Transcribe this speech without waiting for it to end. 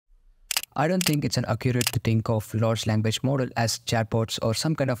I don't think it's an accurate to think of large language model as chatbots or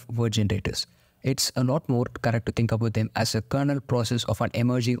some kind of word generators. It's a lot more correct to think about them as a kernel process of an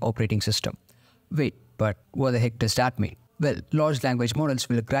emerging operating system. Wait, but what the heck does that mean? Well, large language models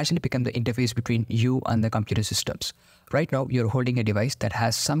will gradually become the interface between you and the computer systems. Right now, you're holding a device that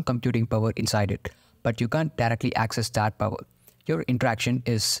has some computing power inside it, but you can't directly access that power. Your interaction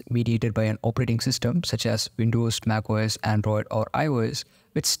is mediated by an operating system such as Windows, macOS, Android, or iOS,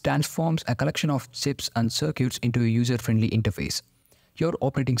 which transforms a collection of chips and circuits into a user-friendly interface. Your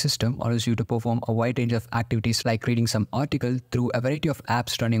operating system allows you to perform a wide range of activities like reading some article through a variety of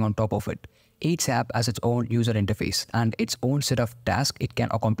apps running on top of it. Each app has its own user interface and its own set of tasks it can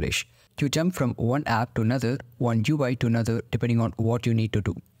accomplish. You jump from one app to another, one UI to another, depending on what you need to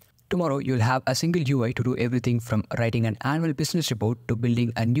do. Tomorrow, you'll have a single UI to do everything from writing an annual business report to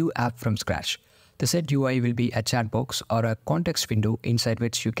building a new app from scratch. The said UI will be a chat box or a context window inside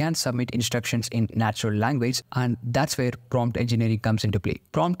which you can submit instructions in natural language, and that's where prompt engineering comes into play.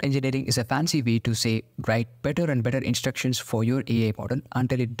 Prompt engineering is a fancy way to say write better and better instructions for your AI model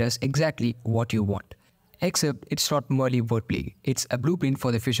until it does exactly what you want. Except it's not merely wordplay, it's a blueprint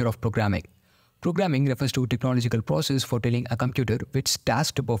for the future of programming. Programming refers to a technological process for telling a computer which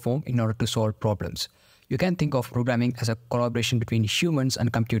task to perform in order to solve problems. You can think of programming as a collaboration between humans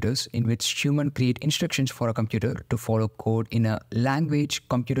and computers in which humans create instructions for a computer to follow code in a language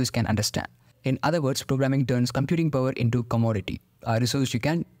computers can understand. In other words, programming turns computing power into commodity, a resource you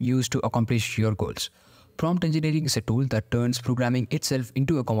can use to accomplish your goals. Prompt engineering is a tool that turns programming itself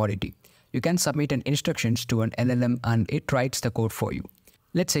into a commodity. You can submit an instructions to an LLM and it writes the code for you.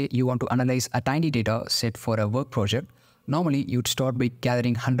 Let's say you want to analyze a tiny data set for a work project. Normally, you'd start by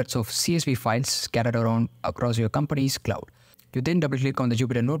gathering hundreds of CSV files scattered around across your company's cloud. You then double-click on the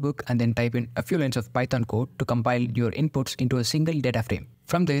Jupyter notebook and then type in a few lines of Python code to compile your inputs into a single data frame.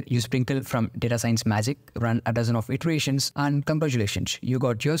 From there, you sprinkle from data science magic, run a dozen of iterations, and congratulations, you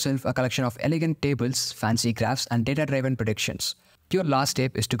got yourself a collection of elegant tables, fancy graphs, and data-driven predictions. Your last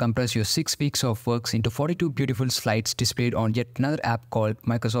step is to compress your 6 weeks of works into 42 beautiful slides displayed on yet another app called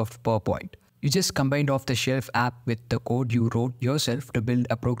Microsoft PowerPoint. You just combined off-the-shelf app with the code you wrote yourself to build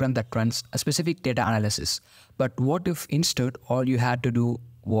a program that runs a specific data analysis. But what if instead all you had to do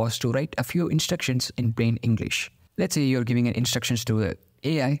was to write a few instructions in plain English? Let's say you're giving an instructions to the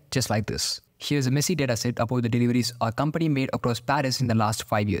AI just like this. Here's a messy data set about the deliveries our company made across Paris in the last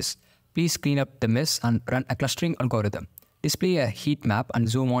 5 years. Please clean up the mess and run a clustering algorithm. Display a heat map and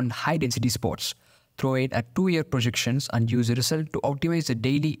zoom on high-density spots. Throw in a 2-year projections and use the result to optimize the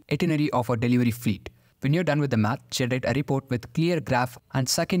daily itinerary of our delivery fleet. When you're done with the math, generate a report with clear graph and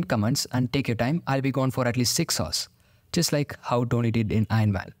suck in comments and take your time. I'll be gone for at least 6 hours. Just like how Tony did in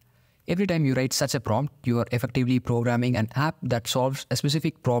Iron Man. Every time you write such a prompt, you are effectively programming an app that solves a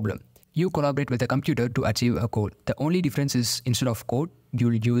specific problem. You collaborate with a computer to achieve a goal. The only difference is instead of code,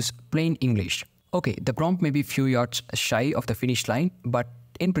 you'll use plain English. Okay, the prompt may be few yards shy of the finish line, but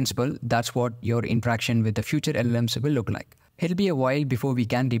in principle, that's what your interaction with the future LLMs will look like. It'll be a while before we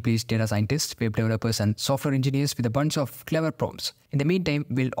can replace data scientists, web developers, and software engineers with a bunch of clever prompts. In the meantime,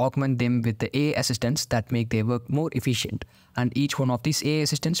 we'll augment them with the AI assistants that make their work more efficient, and each one of these AI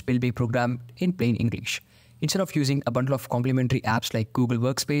assistants will be programmed in plain English. Instead of using a bundle of complementary apps like Google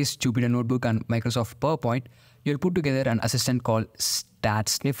Workspace, Jupyter Notebook, and Microsoft PowerPoint, you'll put together an assistant called Stat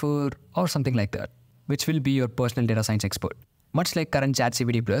Sniffer or something like that, which will be your personal data science expert. Much like current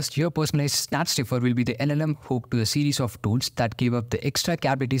ChatGPT Plus, your personalized Stat Sniffer will be the LLM hooked to a series of tools that give up the extra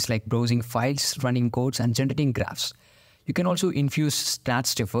capabilities like browsing files, running codes, and generating graphs. You can also infuse Stat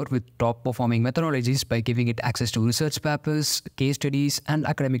Sniffer with top-performing methodologies by giving it access to research papers, case studies, and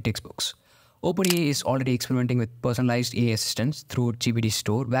academic textbooks. OpenAI is already experimenting with personalized AI assistants through GPT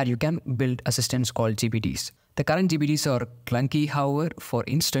Store, where you can build assistants called GPTs. The current GPTs are clunky, however. For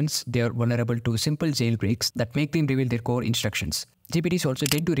instance, they are vulnerable to simple jailbreaks that make them reveal their core instructions. GPTs also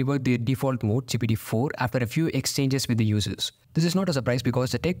tend to revert their default mode, GPT-4, after a few exchanges with the users. This is not a surprise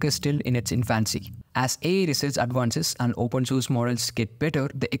because the tech is still in its infancy. As AI research advances and open source models get better,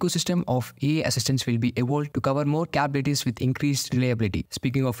 the ecosystem of AI assistants will be evolved to cover more capabilities with increased reliability.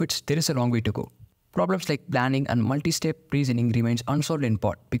 Speaking of which, there is a long way to go. Problems like planning and multi-step reasoning remains unsolved in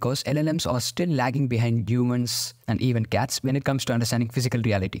part because LLMs are still lagging behind humans and even cats when it comes to understanding physical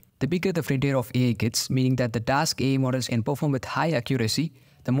reality. The bigger the frontier of AI gets, meaning that the task AI models can perform with high accuracy,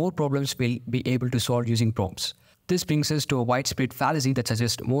 the more problems we'll be able to solve using prompts. This brings us to a widespread fallacy that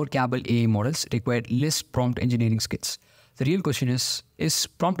suggests more capable AI models require less prompt engineering skills. The real question is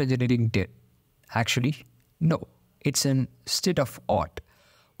prompt engineering dead? Actually, no. It's a state of art.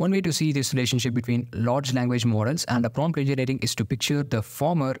 One way to see this relationship between large language models and a prompt engineering is to picture the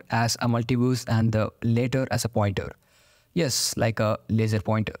former as a multiverse and the latter as a pointer. Yes, like a laser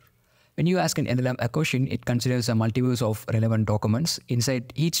pointer. When you ask an LLM a question, it considers a multiverse of relevant documents.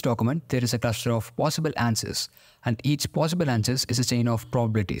 Inside each document, there is a cluster of possible answers, and each possible answer is a chain of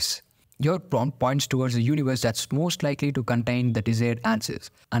probabilities. Your prompt points towards a universe that's most likely to contain the desired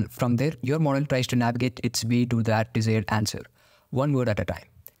answers, and from there, your model tries to navigate its way to that desired answer, one word at a time.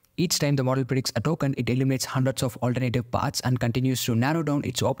 Each time the model predicts a token, it eliminates hundreds of alternative paths and continues to narrow down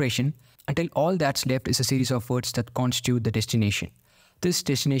its operation until all that's left is a series of words that constitute the destination. This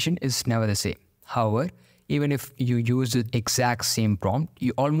destination is never the same. However, even if you use the exact same prompt,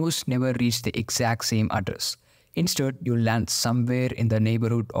 you almost never reach the exact same address. Instead, you land somewhere in the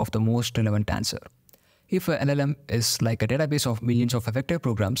neighborhood of the most relevant answer. If a LLM is like a database of millions of effective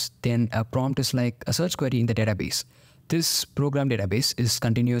programs, then a prompt is like a search query in the database. This program database is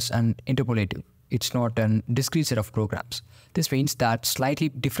continuous and interpolative. It's not a discrete set of programs. This means that slightly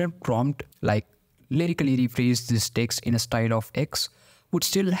different prompt, like lyrically rephrase this text in a style of X, would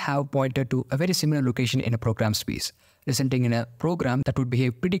still have pointed to a very similar location in a program space, resulting in a program that would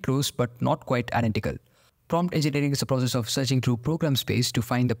behave pretty close but not quite identical. Prompt engineering is a process of searching through program space to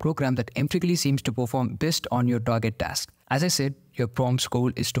find the program that empirically seems to perform best on your target task. As I said, your prompt's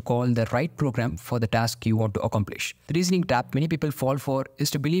goal is to call the right program for the task you want to accomplish. The reasoning trap many people fall for is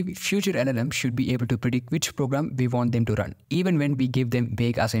to believe future LLMs should be able to predict which program we want them to run, even when we give them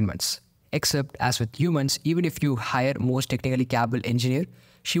vague assignments. Except, as with humans, even if you hire most technically capable engineer,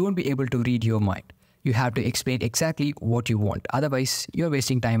 she won't be able to read your mind. You have to explain exactly what you want, otherwise you're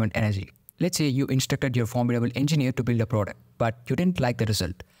wasting time and energy. Let's say you instructed your formidable engineer to build a product, but you didn't like the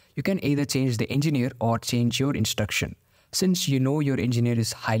result. You can either change the engineer or change your instruction. Since you know your engineer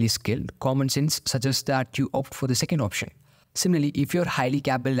is highly skilled, common sense suggests that you opt for the second option. Similarly, if your highly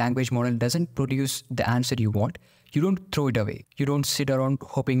capable language model doesn't produce the answer you want, you don't throw it away. You don't sit around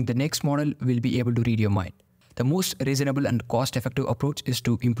hoping the next model will be able to read your mind. The most reasonable and cost-effective approach is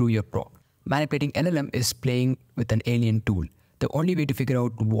to improve your prompt. Manipulating LLM is playing with an alien tool. The only way to figure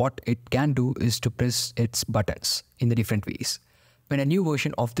out what it can do is to press its buttons in the different ways. When a new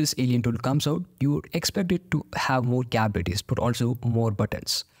version of this alien tool comes out, you would expect it to have more capabilities, but also more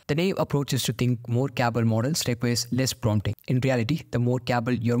buttons. The naive approach is to think more capable models requires less prompting. In reality, the more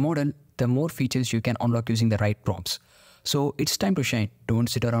capable your model, the more features you can unlock using the right prompts. So it's time to shine. Don't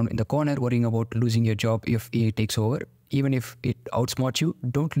sit around in the corner worrying about losing your job if AI takes over. Even if it outsmarts you,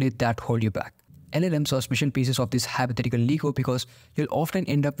 don't let that hold you back. LLMs are special pieces of this hypothetical Lego because you'll often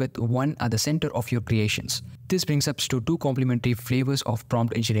end up with one at the center of your creations. This brings us to two complementary flavors of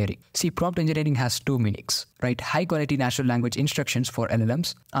prompt engineering. See, prompt engineering has two meanings. Write high-quality natural language instructions for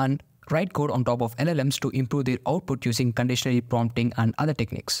LLMs and write code on top of LLMs to improve their output using conditional prompting and other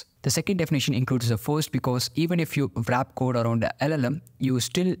techniques. The second definition includes the first because even if you wrap code around the LLM, you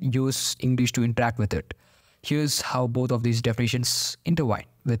still use English to interact with it. Here's how both of these definitions intertwine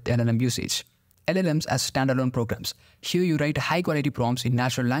with LLM usage. LLMs as standalone programs. Here you write high-quality prompts in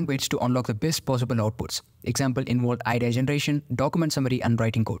natural language to unlock the best possible outputs. Example involve idea generation, document summary, and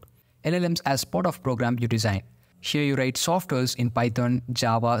writing code. LLMs as part of program you design. Here you write softwares in Python,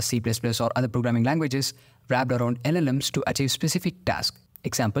 Java, C++, or other programming languages wrapped around LLMs to achieve specific tasks.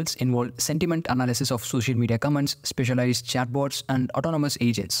 Examples involve sentiment analysis of social media comments, specialized chatbots, and autonomous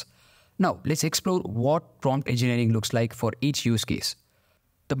agents. Now, let's explore what prompt engineering looks like for each use case.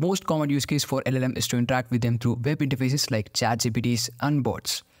 The most common use case for LLM is to interact with them through web interfaces like ChatGPTs and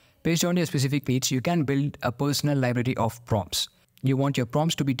bots. Based on your specific needs, you can build a personal library of prompts. You want your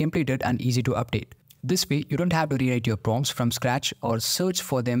prompts to be templated and easy to update. This way, you don't have to rewrite your prompts from scratch or search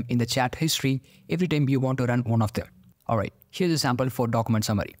for them in the chat history every time you want to run one of them. Alright, here's a sample for document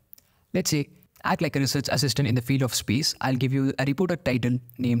summary. Let's say, act like a research assistant in the field of space. I'll give you a report title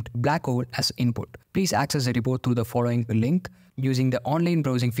named Black Hole as input. Please access the report through the following link using the online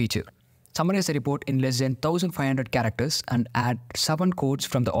browsing feature. Summarize the report in less than 1500 characters and add 7 quotes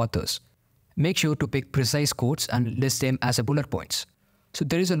from the authors. Make sure to pick precise quotes and list them as a bullet points. So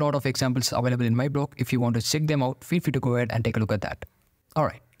there is a lot of examples available in my blog. If you want to check them out, feel free to go ahead and take a look at that.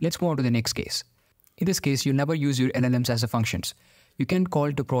 Alright, let's move on to the next case. In this case, you never use your LLMs as a functions. You can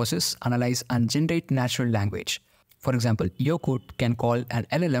call to process, analyze, and generate natural language. For example, your code can call an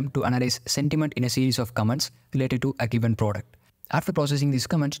LLM to analyze sentiment in a series of comments related to a given product. After processing these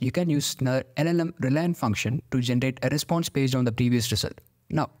comments, you can use the LLM reliant function to generate a response based on the previous result.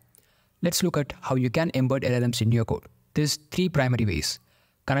 Now, let's look at how you can embed LLMs in your code. There's 3 primary ways.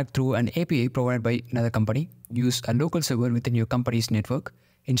 Connect through an API provided by another company, use a local server within your company's network,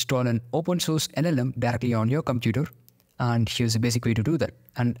 install an open source LLM directly on your computer, And here's a basic way to do that.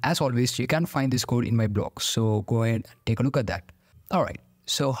 And as always, you can find this code in my blog. So go ahead and take a look at that. All right.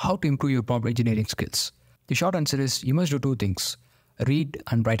 So how to improve your prompt engineering skills? The short answer is you must do two things: read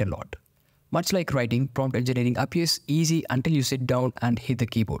and write a lot. Much like writing, prompt engineering appears easy until you sit down and hit the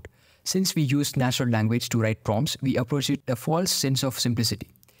keyboard. Since we use natural language to write prompts, we approach it with a false sense of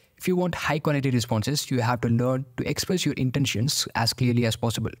simplicity. If you want high quality responses, you have to learn to express your intentions as clearly as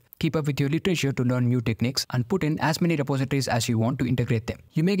possible. Keep up with your literature to learn new techniques and put in as many repositories as you want to integrate them.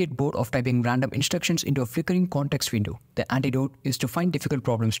 You may get bored of typing random instructions into a flickering context window. The antidote is to find difficult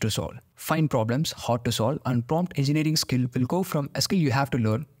problems to solve. Find problems hard to solve, and prompt engineering skill will go from a skill you have to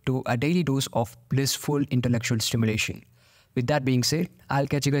learn to a daily dose of blissful intellectual stimulation. With that being said, I'll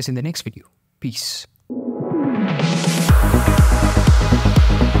catch you guys in the next video. Peace.